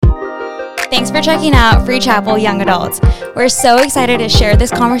Thanks for checking out Free Chapel Young Adults. We're so excited to share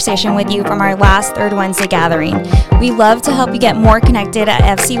this conversation with you from our last Third Wednesday gathering. We love to help you get more connected at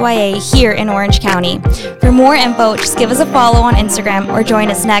FCYA here in Orange County. For more info, just give us a follow on Instagram or join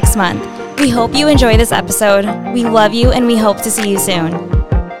us next month. We hope you enjoy this episode. We love you and we hope to see you soon. All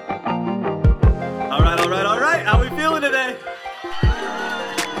right. How we feeling today?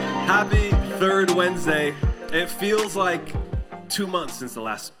 Happy Third Wednesday. It feels like 2 months since the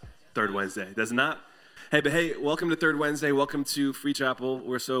last Third Wednesday, does it not? Hey, welcome to Third Wednesday. Welcome to Free Chapel.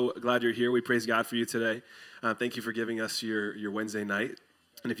 We're so glad you're here. We praise God for you today. Thank you for giving us your Wednesday night.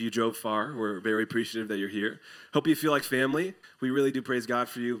 And if you drove far, we're very appreciative that you're here. Hope you feel like family. We really do praise God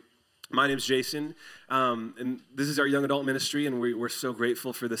for you. My name's Jason, and this is our young adult ministry, and we're so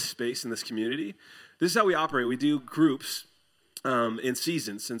grateful for this space and this community. This is how we operate. We do groups in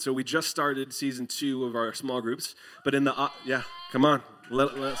seasons, and so we just started season 2 of our small groups. But in the come on,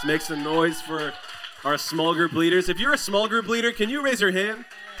 let's make some noise for our small group leaders. If you're a small group leader, can you raise your hand?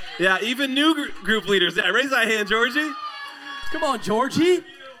 Yeah, even new group leaders. Yeah, raise that hand, Georgie. Come on, Georgie.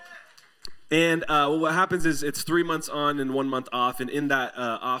 And what happens is it's 3 months on and 1 month off, and in that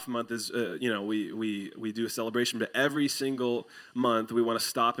off month is we do a celebration. But every single month we want to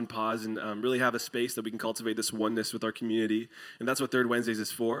stop and pause and really have a space that we can cultivate this oneness with our community, and that's what Third Wednesdays is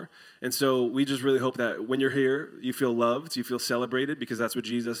for. And so we just really hope that when you're here, you feel loved, you feel celebrated, because that's what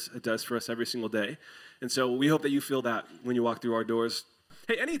Jesus does for us every single day. And so we hope that you feel that when you walk through our doors.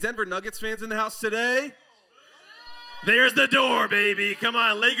 Hey, any Denver Nuggets fans in the house today? There's the door, baby. Come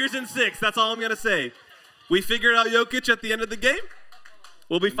on, Lakers in 6. That's all I'm going to say. We figured out Jokic at the end of the game.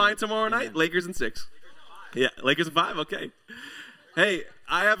 We'll be fine tomorrow night. Lakers in 6. Yeah, Lakers in 5. Okay. Hey,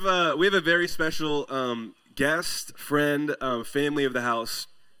 we have a very special guest, friend, family of the house.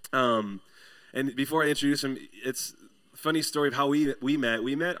 And before I introduce him, it's a funny story of how we met.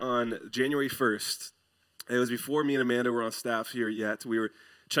 We met on January 1st. It was before me and Amanda were on staff here yet. We were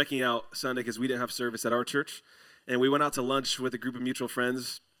checking out Sunday because we didn't have service at our church. And we went out to lunch with a group of mutual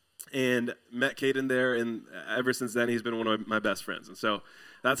friends and met Caden there, and ever since then he's been one of my best friends. And so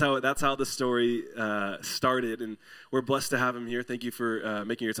that's how the story started, and we're blessed to have him here. Thank you for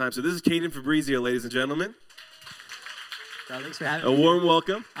making your time. So this is Caden Fabrizio, ladies and gentlemen. Thanks for having me. A warm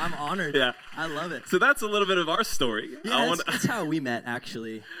welcome. I'm honored. Yeah. I love it. So that's a little bit of our story. Yeah, that's how we met,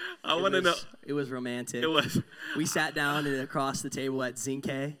 actually. I want to know. It was romantic. It was. We sat down across the table at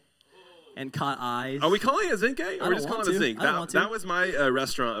Zinke and caught eyes. Are we calling it Zinke, or we're just calling it Zinc? That was my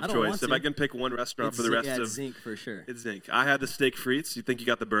restaurant of choice. If I can pick one restaurant for the rest of... It's Zinc for sure. It's Zinc. I had the steak frites. You think you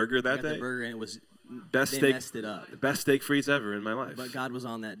got the burger that day? I got the burger, and it was... Best they steak, messed it up. Best steak frites ever in my life. But God was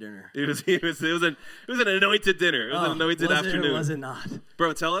on that dinner. It was an anointed dinner. It was an anointed afternoon. It was it not?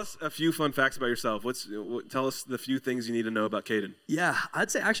 Bro, tell us a few fun facts about yourself. Tell us the few things you need to know about Caden. Yeah,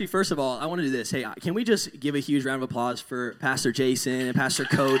 I'd say actually, first of all, I want to do this. Hey, can we just give a huge round of applause for Pastor Jason and Pastor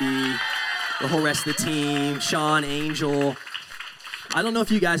Cody, the whole rest of the team, Sean, Angel. I don't know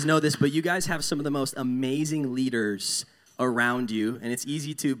if you guys know this, but you guys have some of the most amazing leaders around you, and it's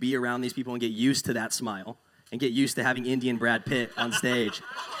easy to be around these people and get used to that smile and get used to having Indian Brad Pitt on stage.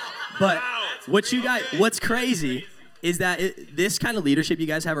 But what's crazy is that this kind of leadership you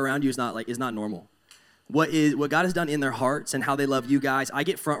guys have around you is not normal. What God has done in their hearts and how they love you guys. I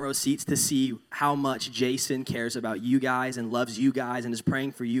get front row seats to see how much Jason cares about you guys and loves you guys and is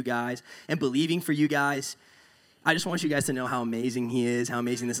praying for you guys and believing for you guys. I just want you guys to know how amazing he is, how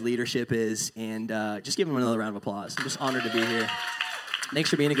amazing this leadership is, and just give him another round of applause. I'm just honored to be here.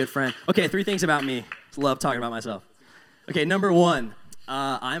 Thanks for being a good friend. Okay, 3 things about me. I love talking about myself. Okay, number 1,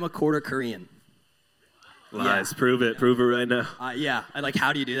 I'm a quarter Korean. Lies. Yeah. Prove it right now. Yeah.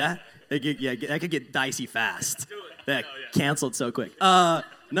 How do you do that? That could get dicey fast. That canceled so quick.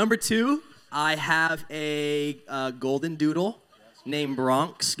 Number 2, I have a golden doodle named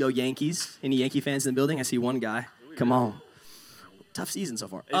Bronx. Go Yankees. Any Yankee fans in the building? I see one guy. Come on. Tough season so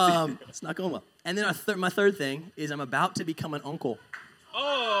far. It's not going well. And then my third thing is I'm about to become an uncle.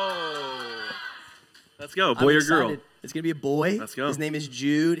 Oh. Let's go. Boy or girl? It's going to be a boy. Let's go. His name is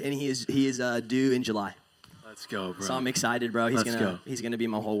Jude, and he is due in July. Let's go, bro. So I'm excited, bro. He's gonna be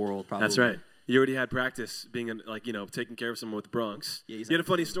my whole world, probably. That's right. You already had practice being taking care of someone with Bronx. Yeah, you had a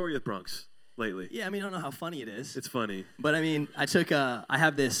funny story with Bronx lately. Yeah, I mean, I don't know how funny it is. It's funny. But I mean, I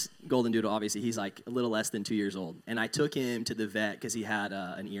have this golden doodle, obviously. He's like a little less than 2 years old. And I took him to the vet because he had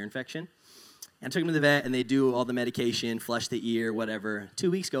an ear infection. And I took him to the vet, and they do all the medication, flush the ear, whatever.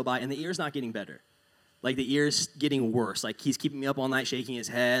 2 weeks go by, and the ear's not getting better. Like, the ear's getting worse. Like, he's keeping me up all night, shaking his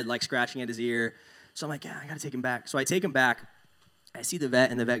head, like, scratching at his ear. So I'm like, I got to take him back. So I take him back. I see the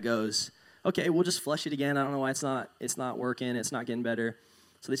vet, and the vet goes, okay, we'll just flush it again. I don't know why it's not working. It's not getting better.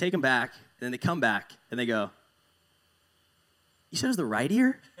 So they take him back, and then they come back, and they go, you said it was the right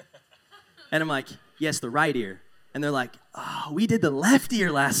ear? And I'm like, yes, the right ear. And they're like, oh, we did the left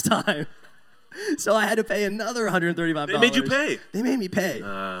ear last time. So I had to pay another $135. They made you pay? They made me pay. Oh,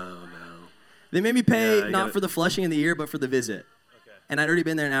 no. They made me pay Yeah, not for the flushing in the ear, but for the visit. Okay. And I'd already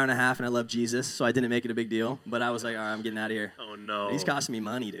been there an hour and a half, and I love Jesus, so I didn't make it a big deal. But I was like, all right, I'm getting out of here. Oh, no. He's costing me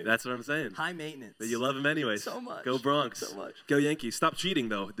money, dude. That's what I'm saying. High maintenance. But you love him anyways. So much. Go Bronx. So much. Go Yankees. Stop cheating,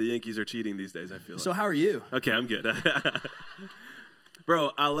 though. The Yankees are cheating these days, I feel like. So how are you? Okay, I'm good.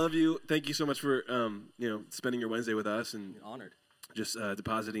 Bro, I love you. Thank you so much for spending your Wednesday with us and Honored. Just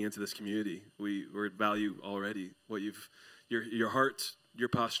depositing into this community. We value already what your heart, your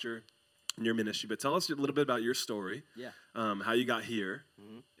posture, and your ministry. But tell us a little bit about your story. Yeah. How you got here.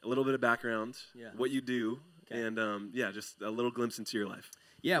 Mm-hmm. A little bit of background. Yeah. What you do. Okay. And just a little glimpse into your life.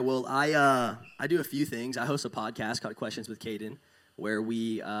 Yeah. Well, I do a few things. I host a podcast called Questions with Caden, where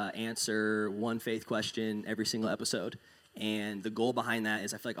we answer one faith question every single episode. And the goal behind that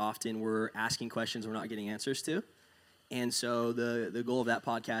is I feel like often we're asking questions we're not getting answers to. And so the goal of that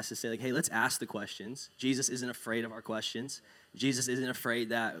podcast is to say, like, hey, let's ask the questions. Jesus isn't afraid of our questions. Jesus isn't afraid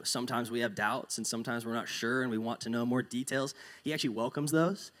that sometimes we have doubts and sometimes we're not sure and we want to know more details. He actually welcomes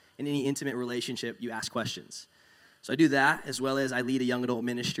those. In any intimate relationship, you ask questions. So I do that, as well as I lead a young adult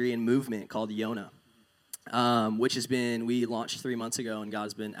ministry and movement called Yona, which we launched 3 months ago, and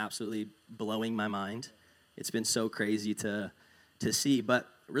God's been absolutely blowing my mind. It's been so crazy to see. But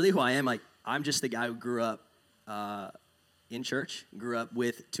really who I am, like, I'm just the guy who grew up in church, grew up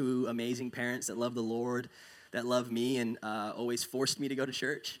with 2 amazing parents that love the Lord, that love me, and always forced me to go to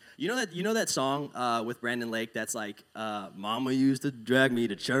church. You know that song with Brandon Lake that's like, Mama used to drag me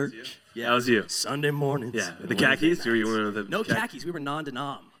to church. Yeah, that was you. Sunday mornings. Yeah, the khakis? Or you were one of the No khakis. We were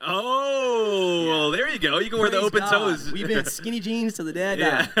non-denom. Oh, well, there you go. You can wear the open toes. We've been skinny jeans till the day I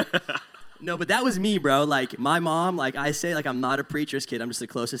die. Yeah. No, but that was me, bro. Like, my mom, like, I say, like, I'm not a preacher's kid. I'm just the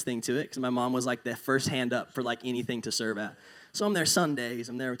closest thing to it, because my mom was, like, the first hand up for, like, anything to serve at. So I'm there Sundays,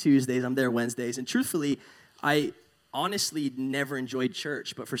 I'm there Tuesdays, I'm there Wednesdays. And truthfully, I honestly never enjoyed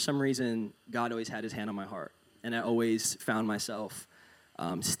church, but for some reason, God always had his hand on my heart. And I always found myself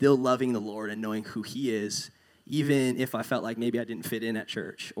still loving the Lord and knowing who he is, even if I felt like maybe I didn't fit in at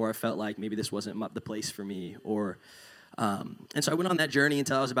church, or I felt like maybe this wasn't the place for me, or... and so I went on that journey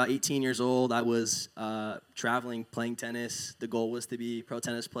until I was about 18 years old. I was traveling, playing tennis. The goal was to be a pro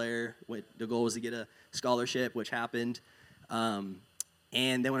tennis player. The goal was to get a scholarship, which happened. And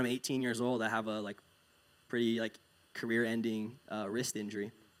then when I'm 18 years old, I have a pretty career-ending wrist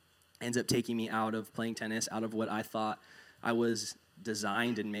injury. Ends up taking me out of playing tennis, out of what I thought I was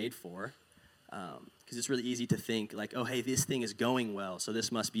designed and made for. Because it's really easy to think like, oh, hey, this thing is going well, so this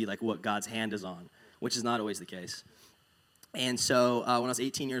must be like what God's hand is on, which is not always the case. And so when I was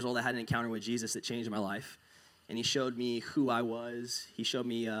 18 years old, I had an encounter with Jesus that changed my life. And he showed me who I was. He showed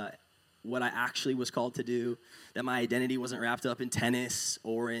me what I actually was called to do, that my identity wasn't wrapped up in tennis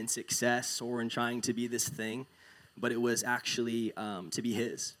or in success or in trying to be this thing, but it was actually to be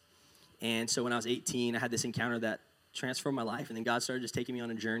his. And so when I was 18, I had this encounter that transformed my life. And then God started just taking me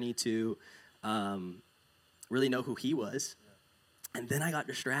on a journey to really know who he was. And then I got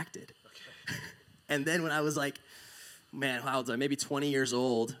distracted. Okay. And then when I was like, man, how old was I? Maybe 20 years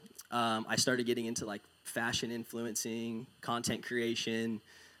old, I started getting into like fashion influencing, content creation.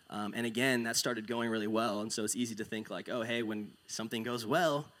 And again, that started going really well. And so it's easy to think like, oh, hey, when something goes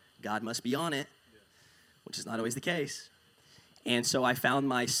well, God must be on it, which is not always the case. And so I found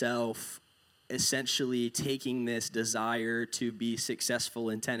myself essentially taking this desire to be successful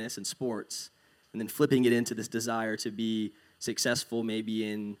in tennis and sports and then flipping it into this desire to be successful maybe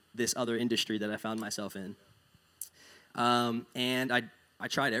in this other industry that I found myself in. And I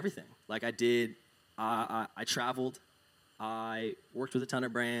tried everything. Like I did, I traveled, I worked with a ton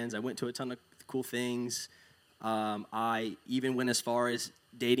of brands, I went to a ton of cool things. I even went as far as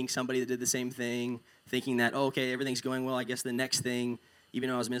dating somebody that did the same thing, thinking that, oh, okay, everything's going well, I guess the next thing, even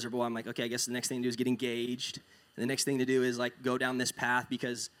though I was miserable, I'm like, okay, I guess the next thing to do is get engaged. And the next thing to do is like go down this path,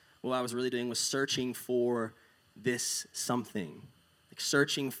 because what I was really doing was searching for this something, like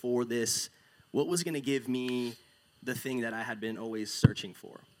searching for this, what was going to give me the thing that I had been always searching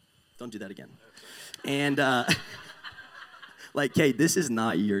for. Don't do that again. And like, Kate, this is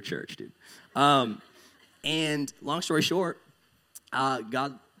not your church, dude. And long story short,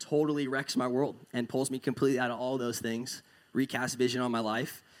 God totally wrecks my world and pulls me completely out of all those things, recasts vision on my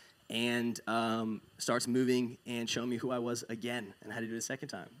life, and starts moving and showing me who I was again and how to do it a second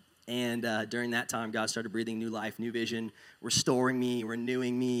time. And during that time, God started breathing new life, new vision, restoring me,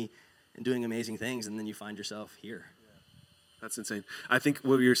 renewing me, and doing amazing things. And then you find yourself here. That's insane. I think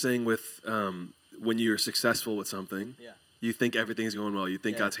what you're saying with when you're successful with something, you think everything's going well. You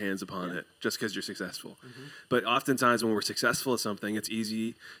think God's hands upon it just because you're successful. But oftentimes when we're successful at something, it's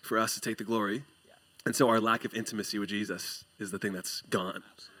easy for us to take the glory. And so our lack of intimacy with Jesus is the thing that's gone.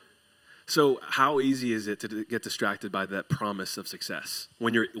 So how easy is it to get distracted by that promise of success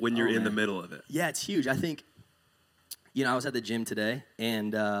when you're in the middle of it? Yeah, it's huge. I think, I was at the gym today,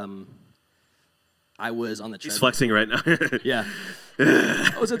 and I was on the treadmill. He's flexing right now. Yeah.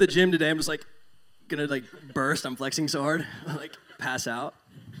 I was at the gym today. I'm just gonna burst. I'm flexing so hard. Pass out.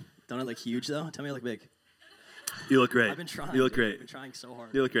 Don't I look huge though? Tell me I look big. You look great. I've been trying. You look great. I've been trying so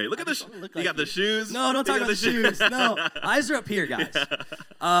hard. You look great. Look at the you got the shoes. No, don't talk about the shoes. No, eyes are up here, guys.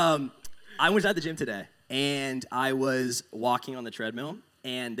 I was at the gym today, and I was walking on the treadmill,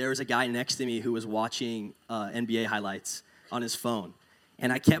 and there was a guy next to me who was watching NBA highlights on his phone,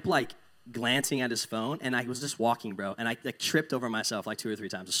 and I kept glancing at his phone, and I was just walking, bro, and I tripped over myself 2 or 3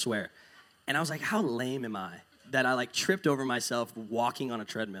 times, I swear. And I was like, how lame am I that I tripped over myself walking on a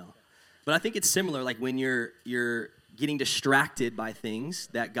treadmill? But I think it's similar, when you're getting distracted by things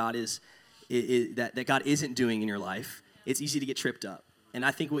that God that God isn't doing in your life, it's easy to get tripped up. And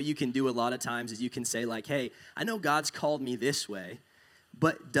I think what you can do a lot of times is you can say hey, I know God's called me this way,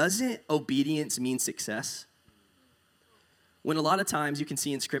 but doesn't obedience mean success? When a lot of times you can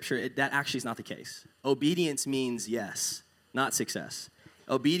see in Scripture, that actually is not the case. Obedience means yes, not success.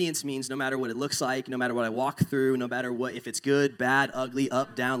 Obedience means no matter what it looks like, no matter what I walk through, no matter what, if it's good, bad, ugly,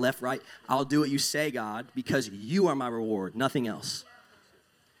 up, down, left, right, I'll do what you say, God, because you are my reward, nothing else.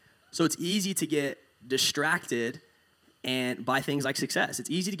 So it's easy to get distracted and by things like success.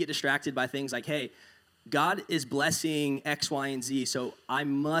 It's easy to get distracted by things like, hey, God is blessing X, Y, and Z, so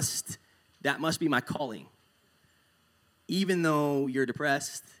that must be my calling. Even though you're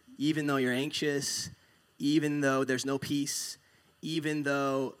depressed, even though you're anxious, even though there's no peace, even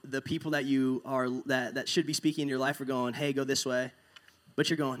though the people that you are that should be speaking in your life are going, hey, go this way, but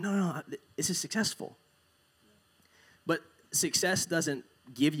you're going, no, this is successful. But success doesn't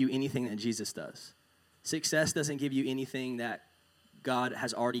give you anything that Jesus does. Success doesn't give you anything that God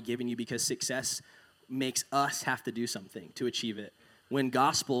has already given you, because success makes us have to do something to achieve it. When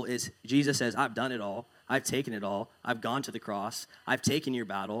gospel is, Jesus says, I've done it all. I've taken it all. I've gone to the cross. I've taken your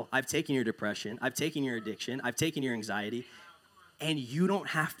battle. I've taken your depression. I've taken your addiction. I've taken your anxiety. And you don't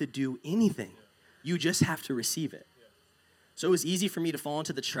have to do anything. You just have to receive it. So it was easy for me to fall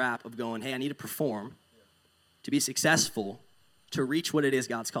into the trap of going, hey, I need to perform to be successful, to reach what it is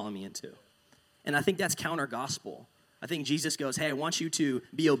God's calling me into. And I think that's counter-gospel. I think Jesus goes, hey, I want you to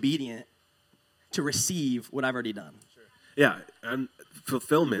be obedient to receive what I've already done. Sure. Yeah, and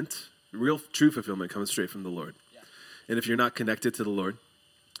fulfillment, real true fulfillment comes straight from the Lord. Yeah. And if you're not connected to the Lord,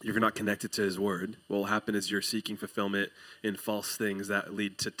 if you're not connected to his word, what will happen is you're seeking fulfillment in false things that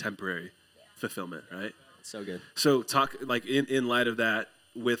lead to temporary fulfillment, right? So good. So talk, in light of that,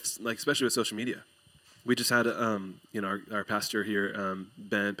 with especially with social media. We just had our pastor here,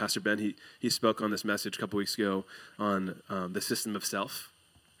 Pastor Ben, he spoke on this message a couple weeks ago on the system of self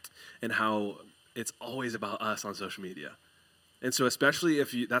and how it's always about us on social media. And so especially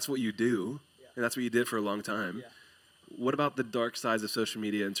if that's what you do, and that's what you did for a long time, what about the dark sides of social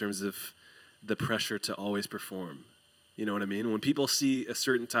media in terms of the pressure to always perform? You know what I mean? When people see a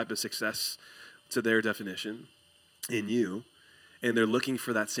certain type of success to their definition in you, and they're looking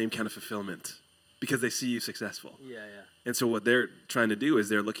for that same kind of fulfillment because they see you successful. Yeah. And so what they're trying to do is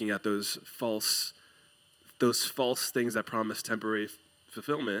they're looking at those false things that promise temporary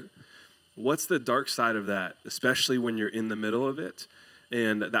fulfillment. What's the dark side of that, especially when you're in the middle of it?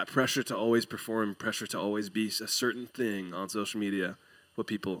 And that pressure to always perform, pressure to always be a certain thing on social media, what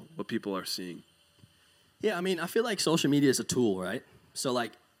people are seeing. Yeah, I mean, I feel like social media is a tool, right? So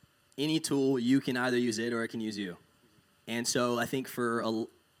any tool, you can either use it or it can use you. And so I think for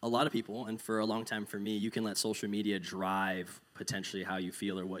a lot of people, and for a long time for me, you can let social media drive potentially how you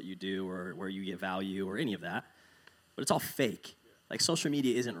feel or what you do or where you get value or any of that. But it's all fake. Social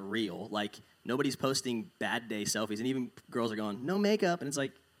media isn't real. Nobody's posting bad day selfies, and even girls are going, no makeup, and it's you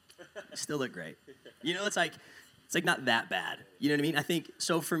still look great. It's not that bad. You know what I mean? I think,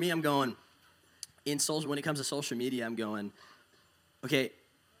 so for me, I'm going, when it comes to social media, I'm going, okay,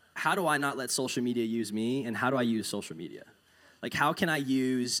 how do I not let social media use me, and how do I use social media? How can I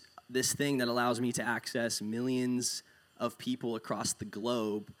use this thing that allows me to access millions of people across the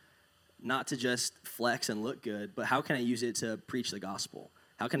globe, not to just flex and look good, but how can I use it to preach the gospel?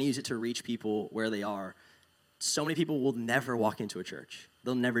 How can I use it to reach people where they are? So many people will never walk into a church.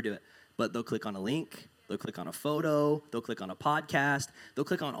 They'll never do it. But they'll click on a link, they'll click on a photo, they'll click on a podcast, they'll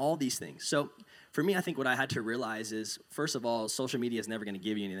click on all these things. So for me, I think what I had to realize is, first of all, social media is never going to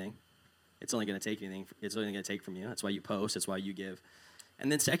give you anything. It's only going to take anything. It's only going to take from you. That's why you post. That's why you give.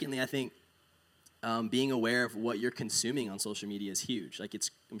 And then secondly, I think being aware of what you're consuming on social media is huge. Like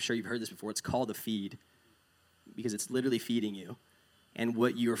I'm sure you've heard this before. It's called a feed because it's literally feeding you. And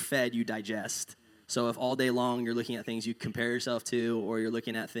what you're fed, you digest. So if all day long you're looking at things you compare yourself to, or you're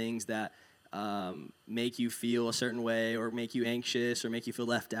looking at things that make you feel a certain way, or make you anxious, or make you feel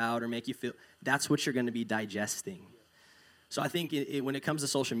left out, or make you feel, that's what you're going to be digesting. So I think when it comes to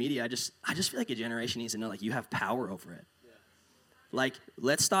social media, I just feel like a generation needs to know, like, you have power over it. Like,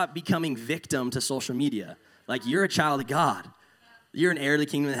 let's stop becoming victim to social media. Like, you're a child of God. You're an heir to the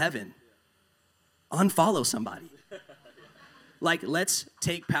kingdom of heaven. Unfollow somebody. Like, let's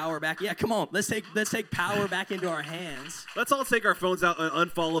take power back. Yeah, come on. Let's take power back into our hands. Let's all take our phones out and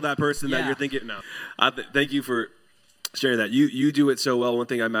unfollow that person that you're thinking. No. Thank you for sharing that. You do it so well. One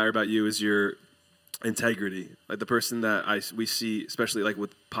thing I admire about you is your integrity. Like, the person that we see, especially like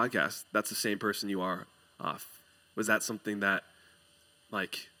with podcasts, that's the same person you are off. Was that something that,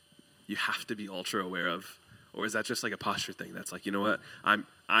 like, you have to be ultra aware of? Or is that just like a posture thing that's like, you know what?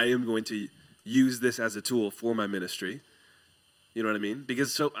 I am going to use this as a tool for my ministry. You know what I mean?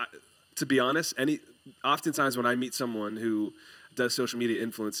 Because to be honest, oftentimes when I meet someone who does social media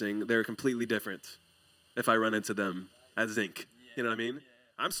influencing, they're completely different if I run into them as Zinc. You know what I mean?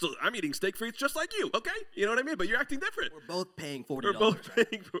 I'm eating steak frites just like you, okay? You know what I mean? But you're acting different. We're both paying $40. We're both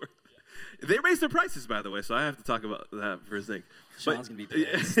paying for it. They raised their prices, by the way, so I have to talk about that for a second. Sean's going to be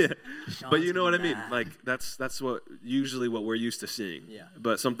pissed. But you know what I mean? Like, that's usually what we're used to seeing. Yeah.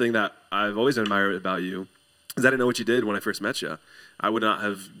 But something that I've always admired about you is I didn't know what you did when I first met you. I would not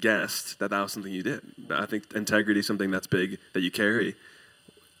have guessed that was something you did. I think integrity is something that's big, that you carry.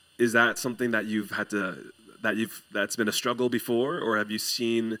 Is that something that that's been a struggle before, or have you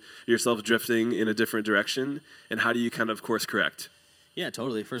seen yourself drifting in a different direction? And how do you kind of course correct? Yeah,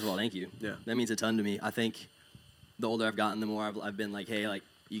 totally. First of all, thank you. Yeah. That means a ton to me. I think the older I've gotten, the more I've been like, hey, like,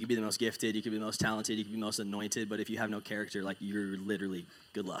 you could be the most gifted, you could be the most talented, you could be the most anointed, but if you have no character, like, you're literally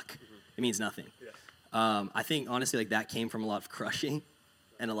good luck. Mm-hmm. It means nothing. Yeah. I think, honestly, like, that came from a lot of crushing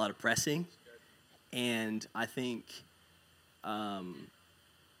and a lot of pressing. And I think, I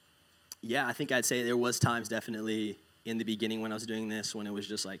think I'd say there was times definitely in the beginning when I was doing this, when it was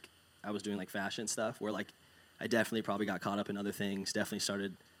just like, I was doing like fashion stuff, where like, I definitely probably got caught up in other things, definitely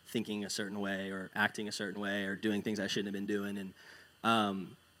started thinking a certain way or acting a certain way or doing things I shouldn't have been doing. And,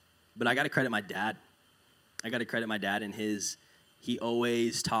 but I got to credit my dad. And he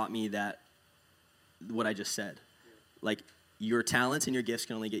always taught me that, what I just said. Like, your talents and your gifts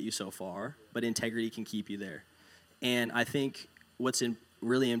can only get you so far, but integrity can keep you there. And I think what's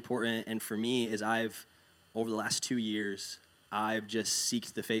really important, and for me, is over the last 2 years, I've just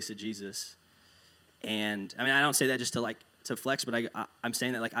seeked the face of Jesus. And I mean, I don't say that just to flex, but I'm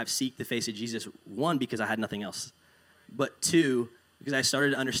saying that, like, I've seeked the face of Jesus, one, because I had nothing else, but two, because I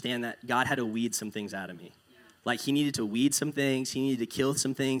started to understand that God had to weed some things out of me. Like, he needed to weed some things, he needed to kill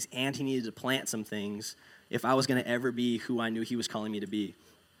some things, and he needed to plant some things if I was going to ever be who I knew he was calling me to be.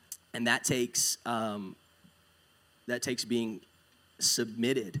 And that takes being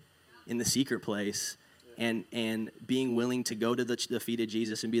submitted in the secret place and being willing to go to the feet of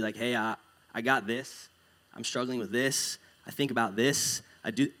Jesus and be like, hey, I got this. I'm struggling with this. I think about this.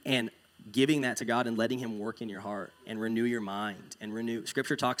 And giving that to God and letting him work in your heart and renew your mind and renew.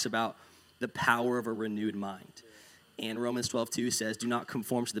 Scripture talks about the power of a renewed mind. And Romans 12:2 says, do not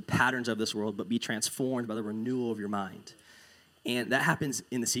conform to the patterns of this world, but be transformed by the renewal of your mind. And that happens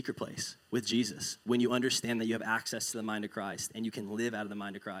in the secret place with Jesus. When you understand that you have access to the mind of Christ and you can live out of the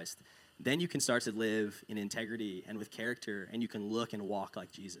mind of Christ, then you can start to live in integrity and with character, and you can look and walk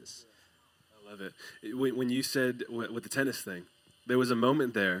like Jesus. I love it. When you said with the tennis thing, there was a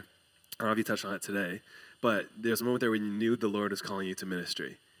moment there, I don't know if you touched on it today, but there was a moment there when you knew the Lord was calling you to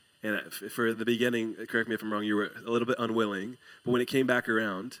ministry. And for the beginning, correct me if I'm wrong, you were a little bit unwilling, but when it came back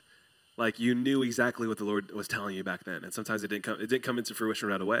around, like, you knew exactly what the Lord was telling you back then. And sometimes it didn't come into fruition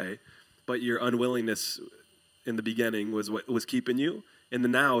right away, but your unwillingness in the beginning was what was keeping you. And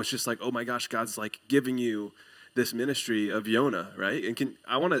then now it's just like, oh my gosh, God's like giving you this ministry of Yonah, right?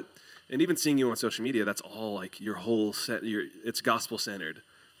 And even seeing you on social media, that's all like your whole it's gospel centered.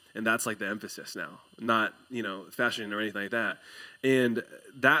 And that's like the emphasis now, not, fashion or anything like that. And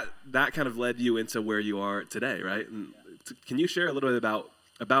that kind of led you into where you are today, right? And can you share a little bit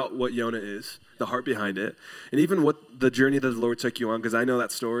about what Yonah is, the heart behind it, and even what the journey that the Lord took you on? Because I know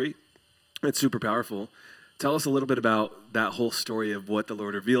that story. It's super powerful. Tell us a little bit about that whole story of what the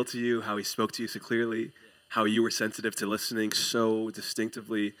Lord revealed to you, how he spoke to you so clearly, how you were sensitive to listening so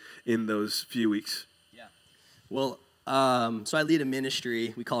distinctively in those few weeks. Yeah. Well, so I lead a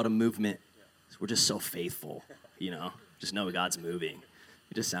ministry. We call it a movement. We're just so faithful, just know God's moving.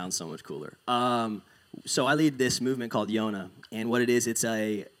 It just sounds so much cooler. So I lead this movement called Yona, and what it is, it's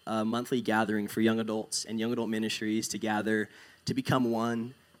a monthly gathering for young adults and young adult ministries to gather, to become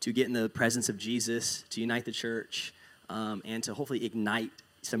one, to get in the presence of Jesus, to unite the church, and to hopefully ignite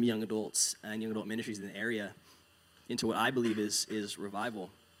some young adults and young adult ministries in the area into what I believe is revival.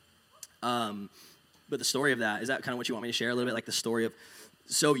 But the story of that, is that kind of what you want me to share a little bit, like the story of,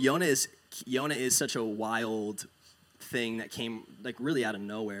 so Yona is such a wild thing that came like really out of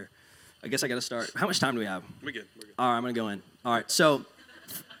nowhere. I guess I got to start. How much time do we have? We're good. All right, I'm going to go in. All right, so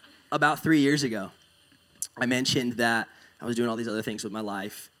about 3 years ago, I mentioned that I was doing all these other things with my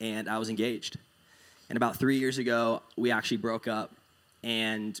life, and I was engaged. And about 3 years ago, we actually broke up.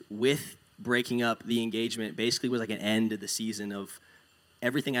 And with breaking up, the engagement basically was like an end to the season of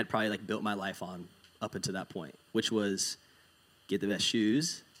everything I'd probably like built my life on up until that point, which was get the best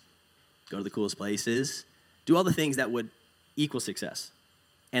shoes, go to the coolest places, do all the things that would equal success.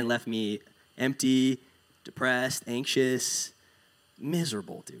 And left me empty, depressed, anxious,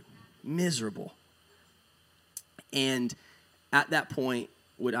 miserable, dude. Miserable. And at that point,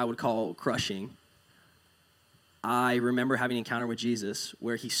 what I would call crushing, I remember having an encounter with Jesus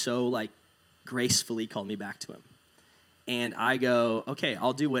where he so like gracefully called me back to him. And I go, okay,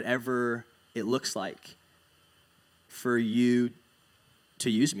 I'll do whatever it looks like for you to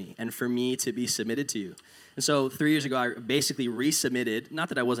use me and for me to be submitted to you. And so 3 years ago, I basically resubmitted, not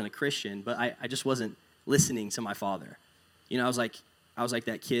that I wasn't a Christian, but I just wasn't listening to my father. I was like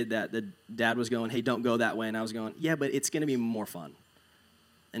that kid that the dad was going, hey, don't go that way. And I was going, yeah, but it's going to be more fun.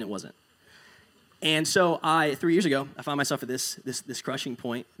 And it wasn't. And so 3 years ago, I found myself at this crushing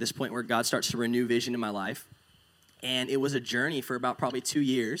point, this point where God starts to renew vision in my life. And it was a journey for about probably 2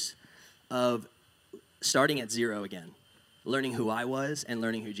 years of starting at zero again. Learning who I was and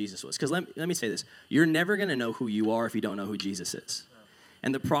learning who Jesus was. Because let me say this. You're never going to know who you are if you don't know who Jesus is.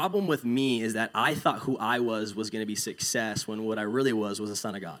 And the problem with me is that I thought who I was going to be success when what I really was a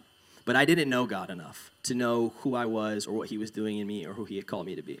son of God. But I didn't know God enough to know who I was or what he was doing in me or who he had called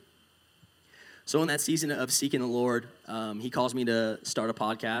me to be. So in that season of seeking the Lord, he calls me to start a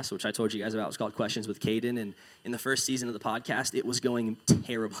podcast, which I told you guys about. It was called Questions with Caden. And in the first season of the podcast, it was going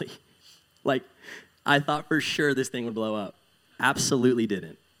terribly. Like, I thought for sure this thing would blow up. Absolutely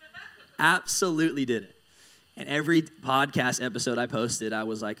didn't. Absolutely didn't. And every podcast episode I posted, I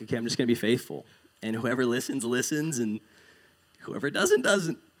was like, okay, I'm just going to be faithful. And whoever listens, listens, and whoever doesn't,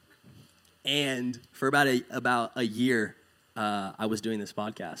 doesn't. And for about a year, I was doing this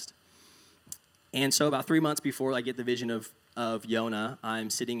podcast. And so about 3 months before I get the vision of Yona,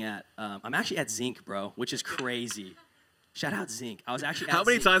 I'm sitting I'm actually at Zinc, bro, which is crazy. Shout out Zinc. I was actually at How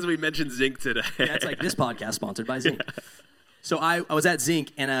many Zinc. times have we mentioned Zinc today? Yeah, it's like this podcast sponsored by Zinc. So I was at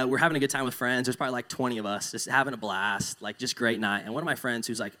Zinc, and we're having a good time with friends. There's probably like 20 of us, just having a blast, like just great night. And one of my friends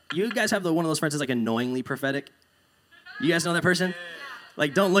who's like, you guys have one of those friends that's like annoyingly prophetic? You guys know that person?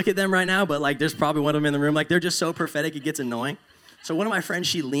 Like, don't look at them right now, but like there's probably one of them in the room. Like, they're just so prophetic, it gets annoying. So one of my friends,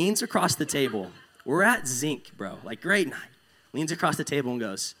 she leans across the table. We're at Zinc, bro. Like, great night. Leans across the table and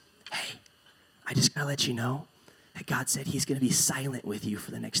goes, hey, I just gotta let you know that God said he's going to be silent with you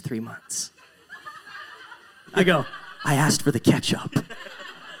for the next 3 months. I go, I asked for the ketchup.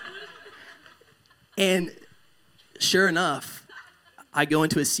 And sure enough, I go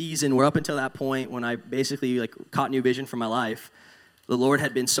into a season where up until that point, when I basically like caught new vision for my life, the Lord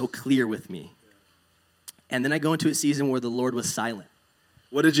had been so clear with me. And then I go into a season where the Lord was silent.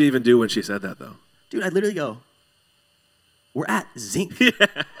 What did you even do when she said that, though? Dude, I literally go, we're at Zinc.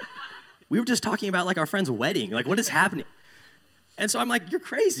 Yeah. We were just talking about like our friend's wedding. Like, what is happening? And so I'm like, you're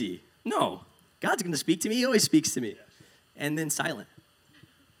crazy. No, God's going to speak to me. He always speaks to me. And then silent.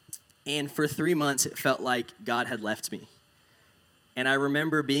 And for 3 months, it felt like God had left me. And I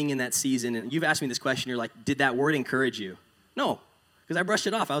remember being in that season, and you've asked me this question. You're like, did that word encourage you? No, because I brushed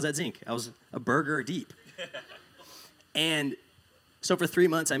it off. I was at Zinc. I was a burger deep. And so for 3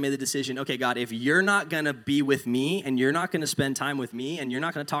 months, I made the decision, okay, God, if you're not going to be with me and you're not going to spend time with me and you're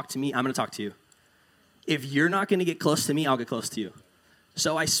not going to talk to me, I'm going to talk to you. If you're not going to get close to me, I'll get close to you.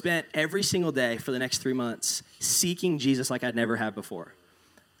 So I spent every single day for the next 3 months seeking Jesus like I'd never had before.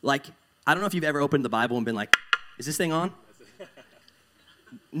 Like, I don't know if you've ever opened the Bible and been like, is this thing on?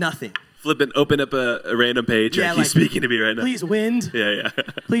 Nothing. Open up a random page. Yeah, he's speaking to me right now. Please, wind. Yeah.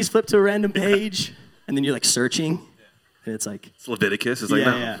 Please flip to a random page. And then you're like searching. And it's like... It's Leviticus. It's like,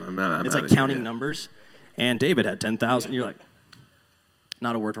 it's like counting numbers. And David had 10,000. You're like,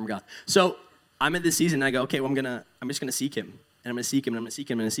 not a word from God. So I'm in this season, and I go, okay, well, I'm just gonna seek him, and I'm gonna seek him, and I'm gonna seek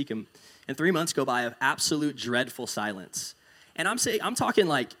him, and I'm gonna seek him. And 3 months go by of absolute dreadful silence. And I'm talking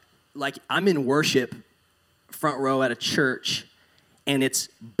like I'm in worship, front row at a church, and it's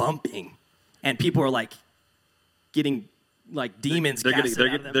bumping, and people are like getting like demons. They're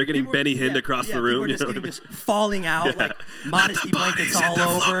getting Benny Hinn across the room. People are just falling out, like modesty blankets all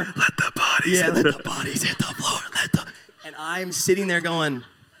over. Let the bodies let the bodies hit the floor. And I'm sitting there going,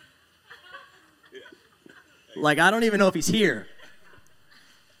 like, I don't even know if he's here.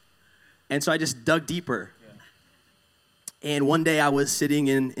 And so I just dug deeper. And one day I was sitting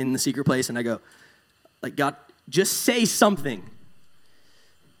in the secret place, and I go, like, God, just say something.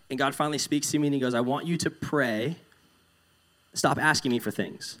 And God finally speaks to me, and he goes, I want you to pray. Stop asking me for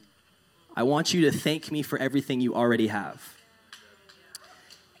things. I want you to thank me for everything you already have.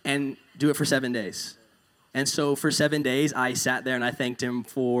 And do it for 7 days. And so for 7 days, I sat there and I thanked him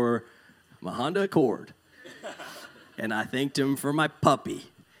for my Honda Accord. And I thanked him for my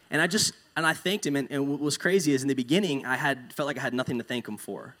puppy. And I thanked him. And what was crazy is in the beginning, felt like I had nothing to thank him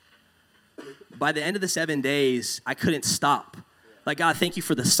for. By the end of the 7 days, I couldn't stop. Like, God, thank you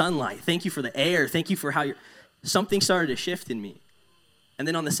for the sunlight. Thank you for the air. Thank you for how something started to shift in me. And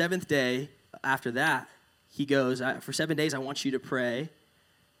then on the 7th day, after that, he goes, for 7 days, I want you to pray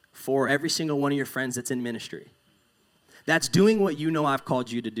for every single one of your friends that's in ministry. That's doing what you know I've called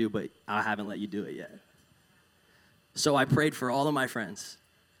you to do, but I haven't let you do it yet. So I prayed for all of my friends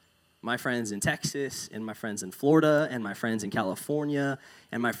in Texas, and my friends in Florida, and my friends in California,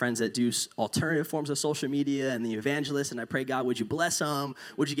 and my friends that do alternative forms of social media, and the evangelists. And I pray, God, would you bless them?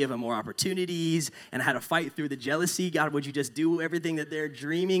 Would you give them more opportunities? And I had to fight through the jealousy. God, would you just do everything that they're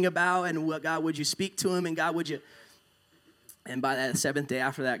dreaming about? And God, would you speak to them? And God, would you? And by that 7th day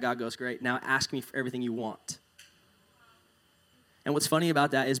after that, God goes, great, now ask me for everything you want. And what's funny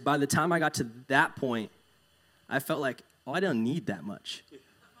about that is by the time I got to that point, I felt like, I don't need that much.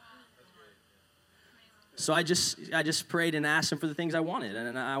 So I just prayed and asked him for the things I wanted.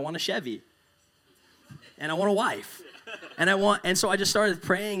 And I want a Chevy. And I want a wife. And so I just started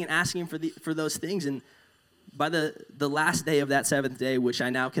praying and asking him for those things. And by the last day of that 7th day, which I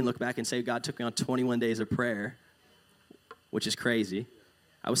now can look back and say God took me on 21 days of prayer, which is crazy.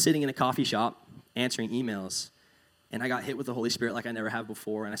 I was sitting in a coffee shop answering emails, and I got hit with the Holy Spirit like I never have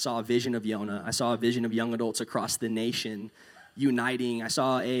before. And I saw a vision of Yonah. I saw a vision of young adults across the nation uniting. I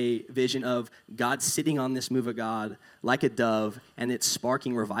saw a vision of God sitting on this move of God like a dove, and it's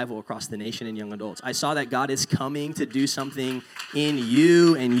sparking revival across the nation in young adults. I saw that God is coming to do something in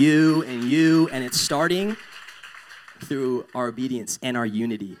you and you and you, and it's starting through our obedience and our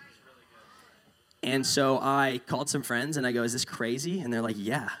unity. And so I called some friends, and I go, is this crazy? And they're like,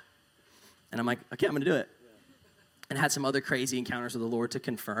 yeah. And I'm like, okay, I'm going to do it. And had some other crazy encounters with the Lord to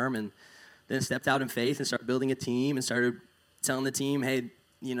confirm, and then stepped out in faith and started building a team and started telling the team, hey,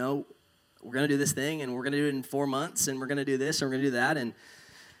 we're going to do this thing, and we're going to do it in 4 months, and we're going to do this, and we're going to do that. And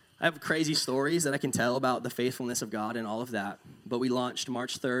I have crazy stories that I can tell about the faithfulness of God and all of that. But we launched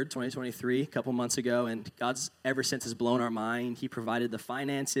March 3rd, 2023, a couple months ago, and God's ever since has blown our mind. He provided the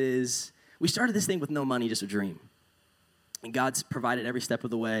finances. We started this thing with no money, just a dream. And God's provided every step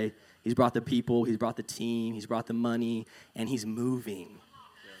of the way. He's brought the people, he's brought the team, he's brought the money, and he's moving.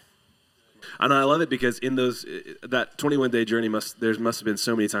 And I love it because in that 21-day journey, there must have been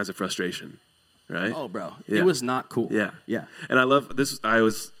so many times of frustration, right? Oh, bro. Yeah. It was not cool. Yeah. And I love this. I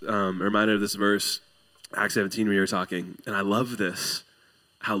was reminded of this verse, Acts 17, when you were talking. And I love this,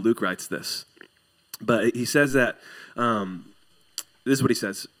 how Luke writes this. But he says that, this is what he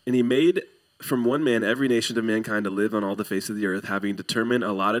says. And he made from one man every nation of mankind to live on all the face of the earth, having determined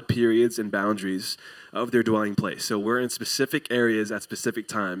allotted periods and boundaries of their dwelling place. So we're in specific areas at specific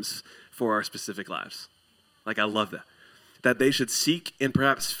times for our specific lives. Like, I love that. That they should seek and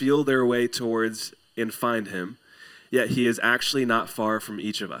perhaps feel their way towards and find him, yet he is actually not far from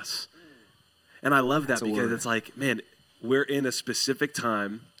each of us. And I love that because it's like, man, we're in a specific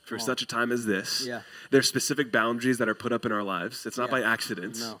time for such a time as this. Yeah. There's specific boundaries that are put up in our lives. It's not by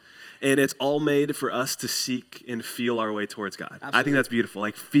accident. No. And it's all made for us to seek and feel our way towards God. Absolutely. I think that's beautiful,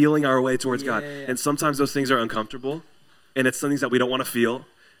 like feeling our way towards God. Yeah. And sometimes those things are uncomfortable, and it's things that we don't want to feel.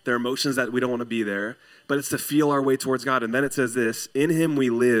 There are emotions that we don't want to be there, but it's to feel our way towards God. And then it says this, in him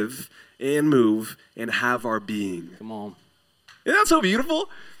we live and move and have our being. Come on. Isn't that so beautiful?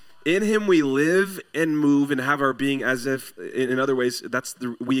 In him we live and move and have our being, as if, in other ways,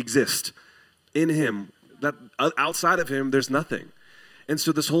 we exist. In him. That outside of him, there's nothing. And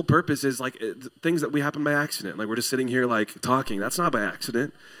so this whole purpose is like things that we happen by accident. Like we're just sitting here like talking. That's not by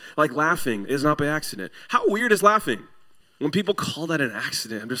accident. Like laughing is not by accident. How weird is laughing? When people call that an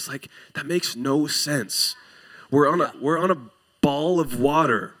accident, I'm just like, that makes no sense. We're on a ball of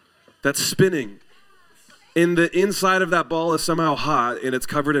water that's spinning. And the inside of that ball is somehow hot and it's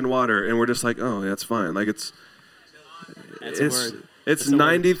covered in water, and we're just like, oh, that's fine. Like it's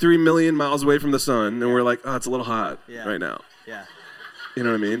 93 million miles away from the sun, and we're like, oh, it's a little hot right now. Yeah. You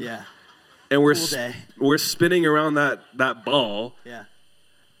know what I mean? Yeah. And we're spinning around that ball. Yeah.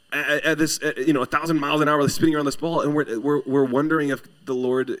 At this, 1,000 miles an hour, spinning around this ball, and we're wondering if the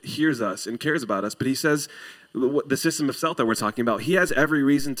Lord hears us and cares about us. But He says, the system of self that we're talking about, He has every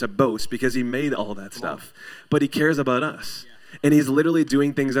reason to boast because He made all that stuff. But He cares about us, and He's literally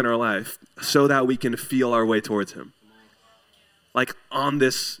doing things in our life so that we can feel our way towards Him, like on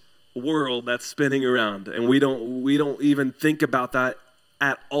this world that's spinning around, and we don't even think about that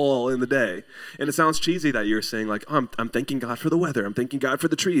at all in the day. And it sounds cheesy that you're saying like, oh, I'm thanking God for the weather. I'm thanking God for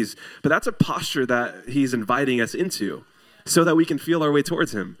the trees. But that's a posture that He's inviting us into so that we can feel our way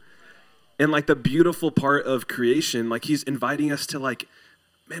towards Him. And like the beautiful part of creation, like He's inviting us to like,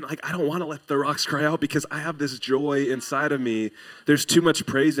 man, like I don't want to let the rocks cry out because I have this joy inside of me. There's too much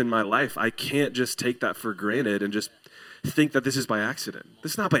praise in my life. I can't just take that for granted and just think that this is by accident.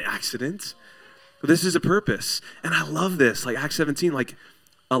 This is not by accident. This is a purpose. And I love this. Like Acts 17, like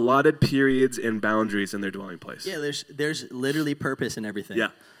allotted periods and boundaries in their dwelling place. Yeah, there's literally purpose in everything. Yeah.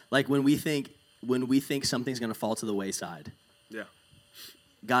 Like when we think something's going to fall to the wayside. Yeah.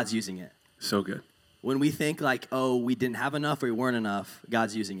 God's using it. So good. When we think like, oh, we didn't have enough or we weren't enough,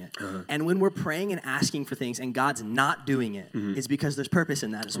 God's using it. And when we're praying and asking for things and God's not doing it, it's because there's purpose in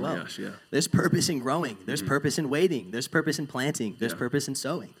that as well. Gosh, yeah. There's purpose in growing. There's purpose in waiting. There's purpose in planting. There's purpose in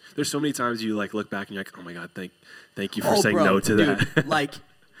sowing. There's so many times you like look back and you're like, oh my God, thank you for saying no to that. Dude, like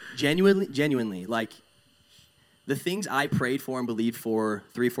genuinely, like the things I prayed for and believed for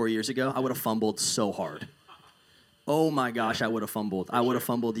 3-4 years ago, I would have fumbled so hard. Oh my gosh, I would have fumbled. I would have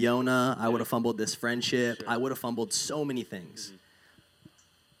fumbled Yona. I would have fumbled this friendship. I would have fumbled so many things.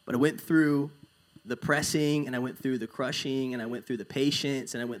 But I went through the pressing, and I went through the crushing, and I went through the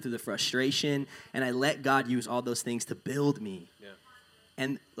patience, and I went through the frustration, and I let God use all those things to build me. Yeah.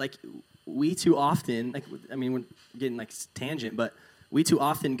 And like we too often, we're getting like tangent, but we too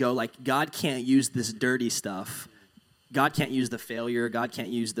often go like, God can't use this dirty stuff. God can't use the failure. God can't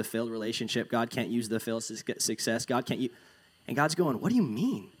use the failed relationship. God can't use the failed success. God can't use... And God's going, what do you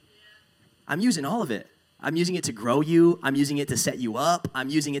mean? I'm using all of it. I'm using it to grow you. I'm using it to set you up. I'm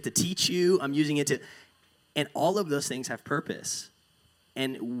using it to teach you. I'm using it to... And all of those things have purpose.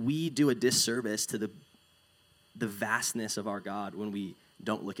 And we do a disservice to the vastness of our God when we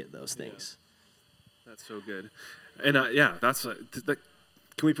don't look at those things. Yeah. That's so good. And that's... can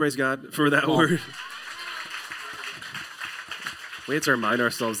we praise God for that word? We have to remind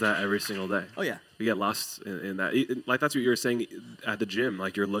ourselves that every single day. Oh, yeah. We get lost in that. Like, that's what you were saying at the gym.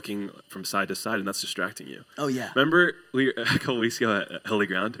 Like, you're looking from side to side, and that's distracting you. Oh, yeah. Remember a couple weeks ago at Holy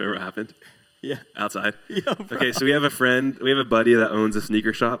Ground? Remember what happened? Yeah. Outside? Yeah, bro. Okay, so we have a buddy that owns a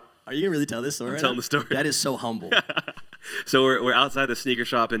sneaker shop. Are you going to really tell this story? I'm telling the story. That is so humble. So we're outside the sneaker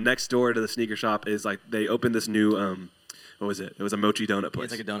shop, and next door to the sneaker shop is, like, they opened this new, what was it? It was a mochi donut place.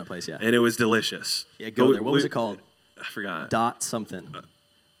 Yeah, it's like a donut place, yeah. And it was delicious. Yeah, go there. What was it called? I forgot. Dot something.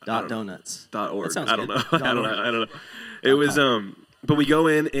 Dot donuts. .org. I don't know. I don't know. It was but we go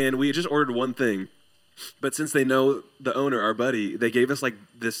in and we just ordered one thing. But since they know the owner, our buddy, they gave us like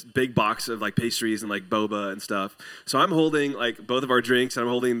this big box of like pastries and like boba and stuff. So I'm holding like both of our drinks and I'm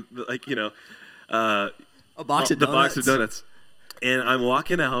holding like, a box of donuts. The box of donuts. And I'm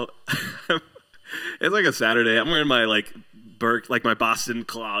walking out. It's like a Saturday. I'm wearing my like my Boston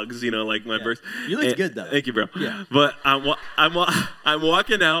clogs, like my birth. You look good though. Thank you, bro. Yeah. But I'm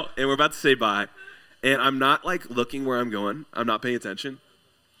walking out and we're about to say bye, and I'm not like looking where I'm going. I'm not paying attention,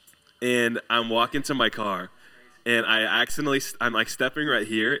 and I'm walking to my car, and I'm like stepping right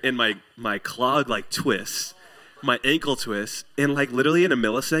here, and my clog like twists, my ankle twists, and like literally in a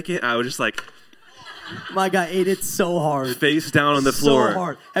millisecond, I was just like. My guy ate it so hard. Face down on the floor. So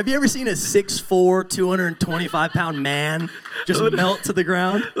hard. Have you ever seen a 6'4", 225-pound man just melt to the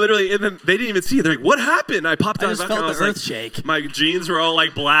ground? Literally, and then they didn't even see it. They're like, what happened? I popped out. I just felt the earth shake. My jeans were all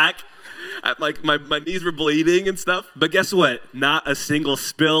like black. Like my knees were bleeding and stuff. But guess what? Not a single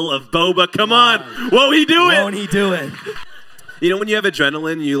spill of boba. Come on. Won't he do it? Won't he do it? You know when you have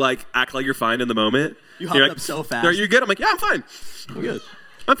adrenaline, you like act like you're fine in the moment. You hopped up so fast. You're good. I'm like, yeah, I'm fine. I'm good.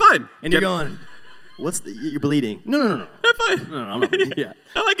 I'm fine. And you're going... You're bleeding. No. I'm fine. No, I'm not bleeding. Yeah.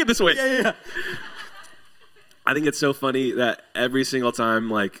 I like it this way. Yeah. I think it's so funny that every single time,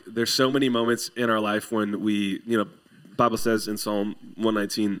 like, there's so many moments in our life when we, Bible says in Psalm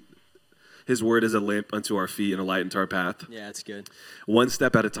 119, His word is a lamp unto our feet and a light unto our path. Yeah, it's good. One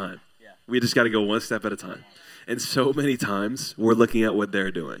step at a time. Yeah. We just got to go one step at a time. And so many times we're looking at what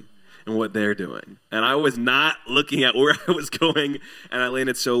they're doing and what they're doing. And I was not looking at where I was going, and I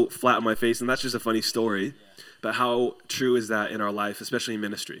landed so flat on my face. And that's just a funny story. But how true is that in our life, especially in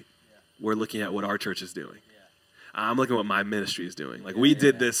ministry? We're looking at what our church is doing. I'm looking at what my ministry is doing. Like we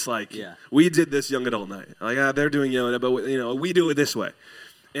did this, we did this young adult night. Like they're doing young adult, but we do it this way.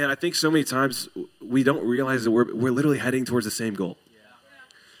 And I think so many times we don't realize that we're literally heading towards the same goal.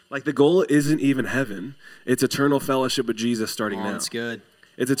 Like the goal isn't even heaven; it's eternal fellowship with Jesus starting now. That's good.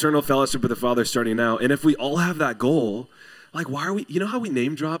 It's eternal fellowship with the Father starting now. And if we all have that goal, like why are we? You know how we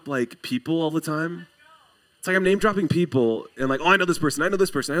name drop like people all the time? It's like I'm name dropping people and like, oh, I know this person, I know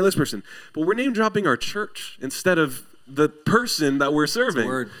this person, I know this person. But we're name dropping our church instead of the person that we're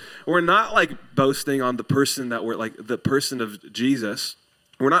serving. We're not like boasting on the person that we're like the person of Jesus.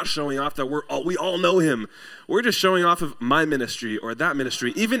 We're not showing off that we all know him. We're just showing off of my ministry or that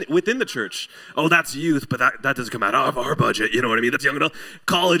ministry, even within the church. Oh, that's youth, but that doesn't come out of our budget. You know what I mean? That's young adult.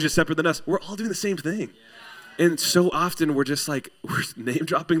 College is separate than us. We're all doing the same thing. And so often we're just like, we're name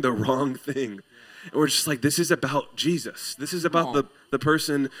dropping the wrong thing. And we're just like, this is about Jesus. This is about the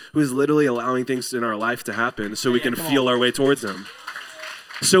person who is literally allowing things in our life to happen so we can feel our way towards him.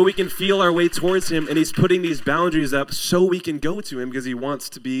 So we can feel our way towards him, and he's putting these boundaries up so we can go to him because he wants